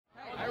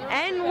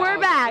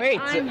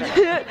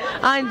back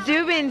on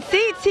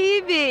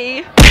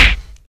ZubinCTV.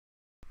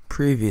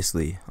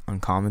 Previously on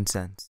Common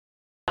Sense.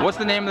 What's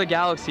the name of the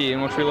galaxy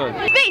in which we live?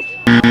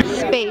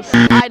 Space.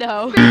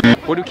 Idaho.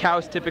 What do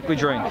cows typically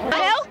drink?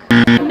 Milk.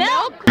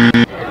 Milk.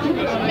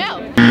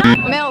 Milk.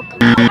 Milk.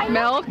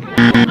 Milk.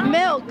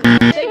 Milk.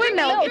 Soy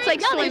milk. It's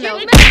like soy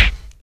milk.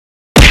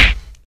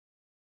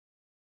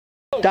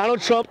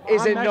 Donald Trump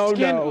is a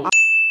no-no.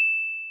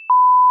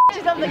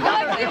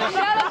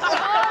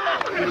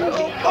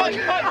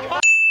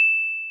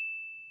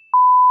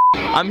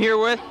 I'm here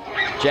with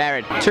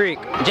Jared. Tariq,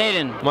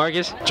 Jaden,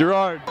 Marcus,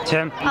 Gerard,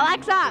 Tim,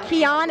 Alexa.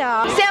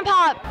 Kiana. Sam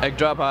Pop. Egg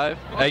Drop Hive,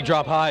 Egg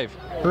Drop Hive,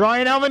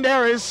 Ryan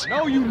Almendares.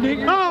 No, you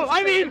nigga. Oh,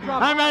 I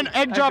meant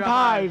Egg Drop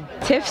Hive.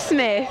 Tiff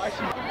Smith.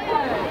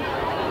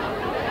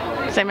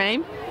 Say my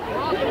name.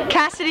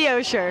 Cassidy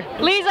Osher.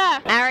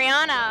 Lisa.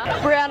 Ariana.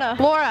 Brianna.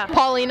 Laura.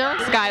 Paulina.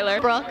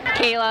 Skylar. Brooke.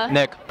 Kayla.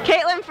 Nick,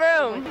 Caitlin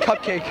Froome.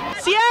 Cupcake.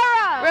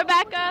 Sierra.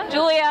 Rebecca.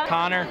 Julia.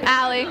 Connor,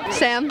 Allie.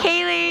 Sam.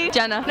 Kaylee.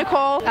 Jenna.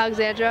 Nicole.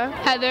 Alexandra.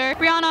 Heather.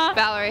 Brianna.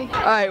 Valerie.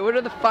 Alright, what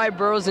are the 5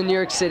 boroughs in New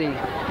York City?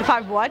 The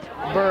 5 what?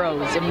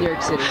 Boroughs of New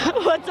York City.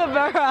 What's a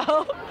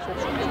borough?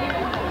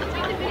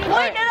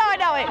 Wait,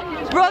 no, wait.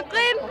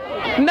 Brooklyn.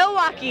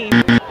 Milwaukee.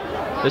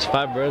 there's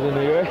 5 boroughs in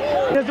New York.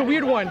 There's a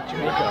weird one.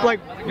 Like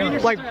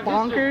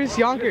bonkers,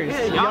 Yonkers.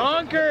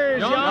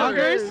 Yonkers.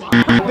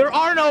 There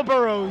are no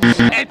boroughs.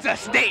 It's a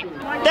state.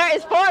 There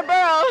is 4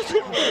 boroughs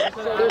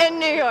in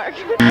New York.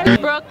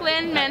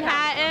 Brooklyn,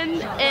 Manhattan,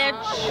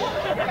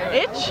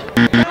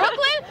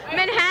 Brooklyn,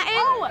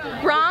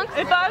 Manhattan, Bronx,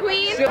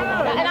 Queens,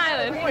 Staten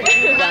Island.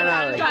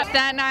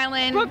 Staten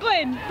Island.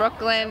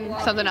 Brooklyn,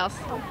 something else.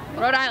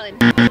 Rhode Island.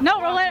 No,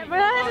 Rhode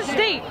Island's a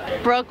state.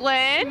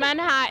 Brooklyn,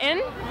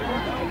 Manhattan,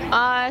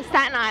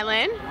 Staten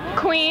Island,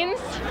 Queens,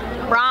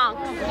 Bronx.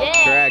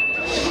 Yeah. Correct.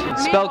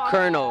 Spell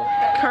colonel.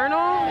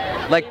 Colonel?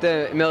 Like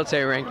the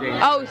military ranking.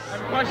 Oh,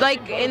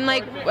 like in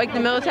like the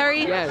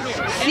military? Yes.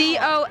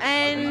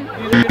 C-O-N.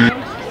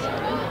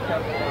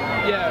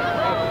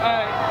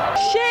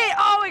 Shit!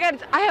 Oh my god!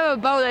 I have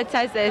a bow that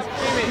says this.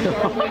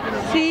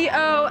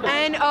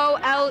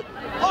 C-O-N-O-L.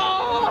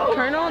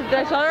 Colonel? Did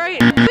I spell it right?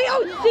 Wait,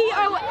 oh,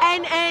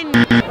 C-O-N-N.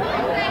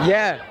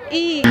 Yeah.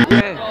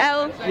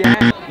 E-L.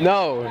 Yeah.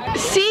 No.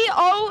 C-O-R-N-O-L.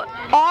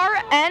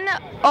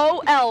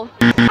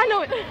 I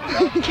know it.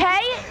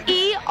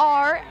 K-E-R-N-A-L.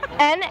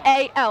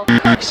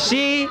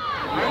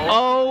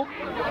 C-O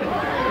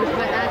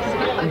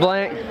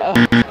blank.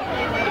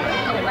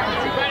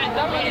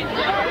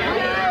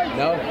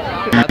 No.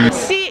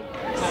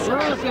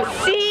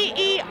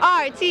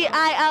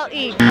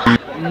 C-E-R-T-I-L-E.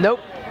 Nope.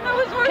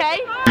 K?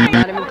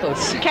 Not even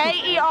close.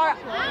 K-E-R-T-I-L-E.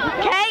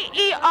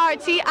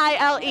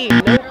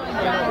 Nope.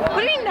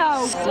 What do you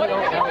know?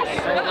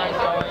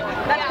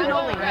 That's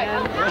cannoli.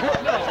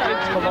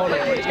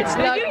 It's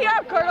Did you hear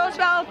Colonel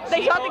spell?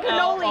 They spelled the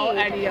cannoli.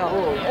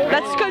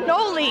 That's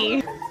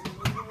cannoli.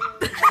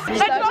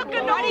 That's not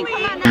cannoli.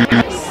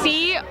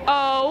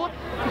 C-O-L-O-N-E-L-L.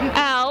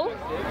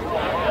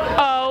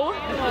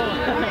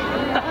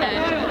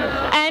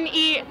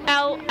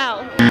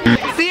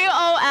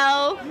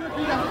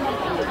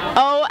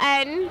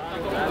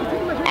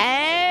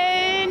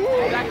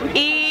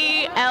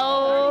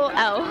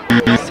 C-O-L-O-N-N-E-L-L.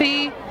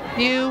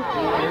 C-U-R-N-E-L.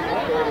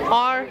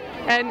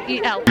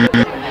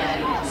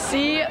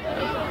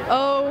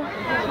 C-O-R-O-N-E-L.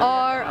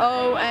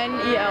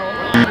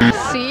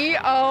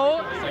 C-O-L-N-E-L.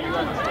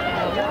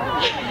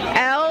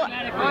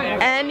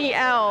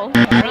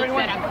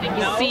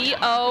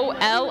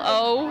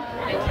 C-O-L-O-N.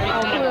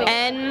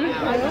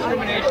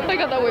 I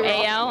got that way wrong.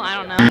 A-L? I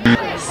don't know.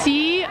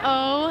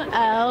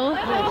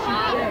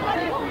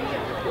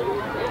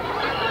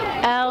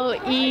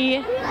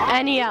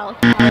 C-O-L-L-E-N-E-L.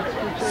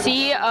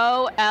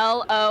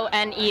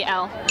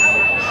 C-O-L-O-N-E-L.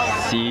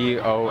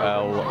 C-O-L-O-N-E-L.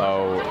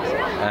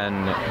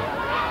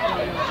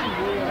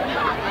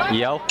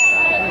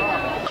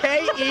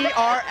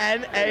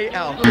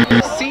 K-E-R-N-A-L.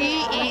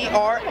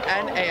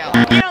 C-E-R-N-A-L.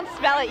 You don't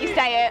spell it, you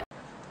say it.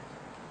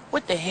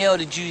 What the hell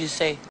did you just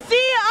say?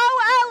 C-O-L-O-N-E-L.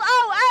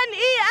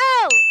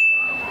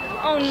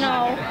 Oh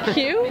no.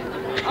 Q?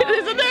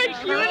 Isn't there a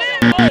Q in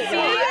it?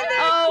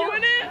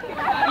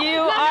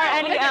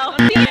 C-O-U-R-N-E-L.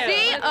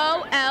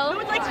 C-O-L.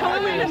 It's like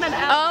colon and then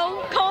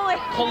L.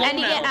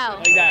 O-N-E-L.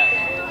 Like that.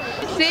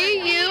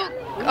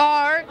 C-U-R-N-E-L.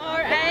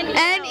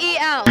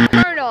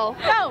 Colonel.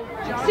 No.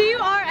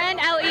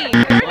 C-U-R-N-L-E.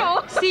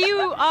 Colonel.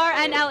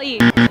 C-U-R-N-L-E.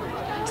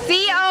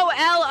 C-O-L-O-N-A-L.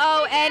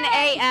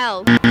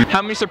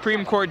 How many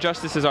Supreme Court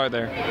justices are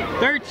there?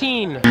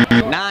 13.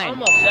 9.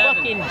 I'm a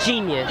fucking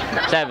genius.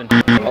 7.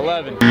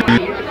 11.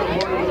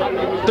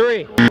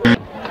 3.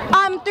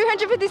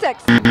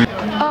 356.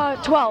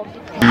 12.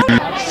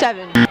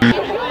 7.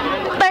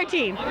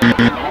 13.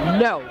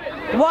 No.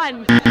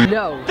 1.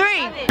 No.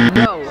 3.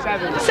 No.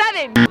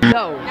 7.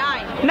 No.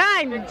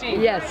 9.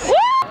 Yes. Woo!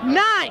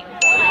 9.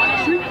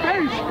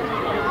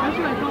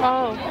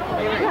 Oh.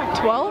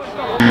 12.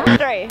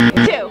 3.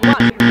 2.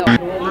 1. No.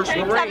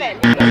 7.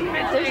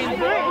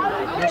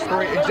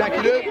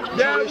 Executive.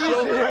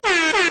 Yeah.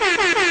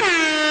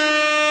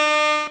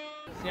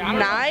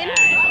 9.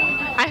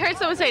 I heard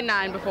someone say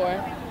 9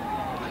 before.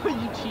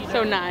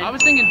 So 9. I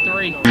was thinking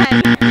 3.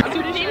 10.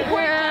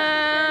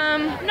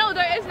 No,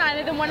 there is 9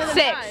 and then one of them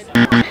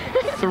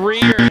 6.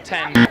 3 or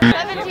 10?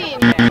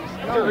 17. 7.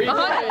 5. 6.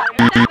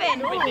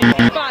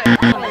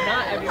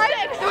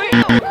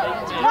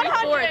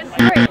 100.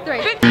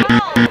 3. 50.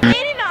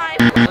 89.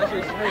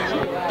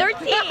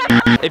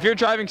 13. If you're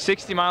driving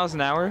 60 miles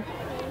an hour,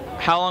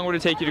 how long would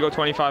it take you to go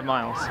 25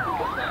 miles?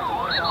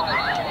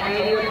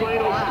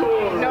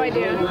 No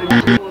idea.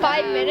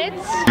 5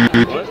 minutes?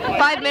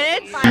 5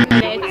 minutes? 5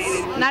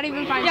 minutes. Not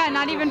even 5 minutes. Yeah,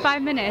 not even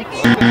 5 minutes.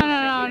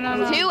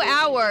 No. 2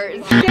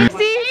 hours. 60?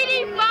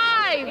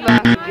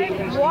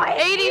 85! What?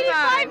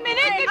 85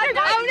 minutes?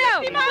 Oh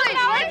no! If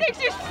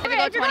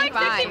you're going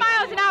 60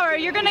 miles an hour,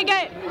 you're gonna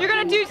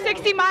do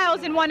 60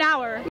 miles in 1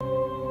 hour.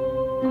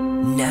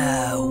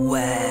 No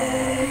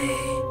way.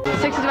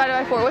 60 divided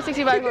by 4. What's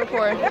 60 divided by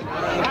 4?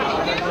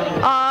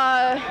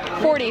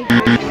 40.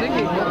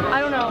 I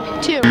don't know.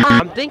 2.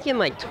 I'm thinking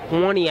like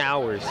 20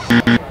 hours.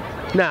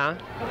 Nah.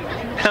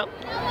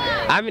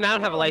 I mean, I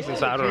don't have a license,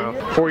 so I don't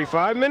know.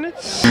 45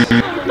 minutes?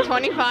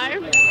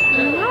 25? No.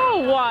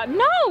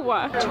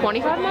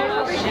 25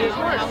 miles?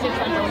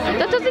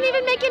 That doesn't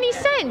even make any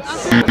sense.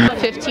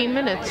 15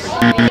 minutes.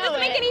 It doesn't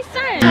make any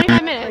sense.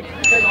 25 minutes.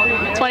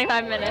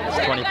 25 minutes.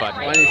 25.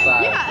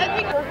 25.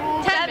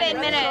 Yeah, 7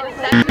 minutes.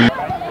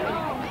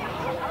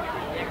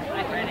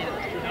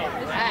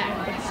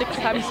 6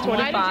 times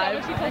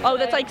 25. Oh,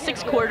 that's like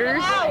 6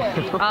 quarters.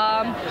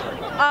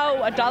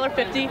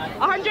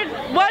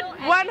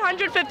 $1.50.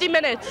 150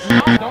 minutes.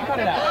 Don't cut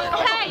it out.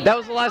 Hey. That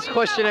was the last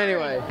question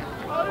anyway.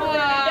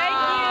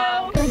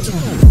 Thank you.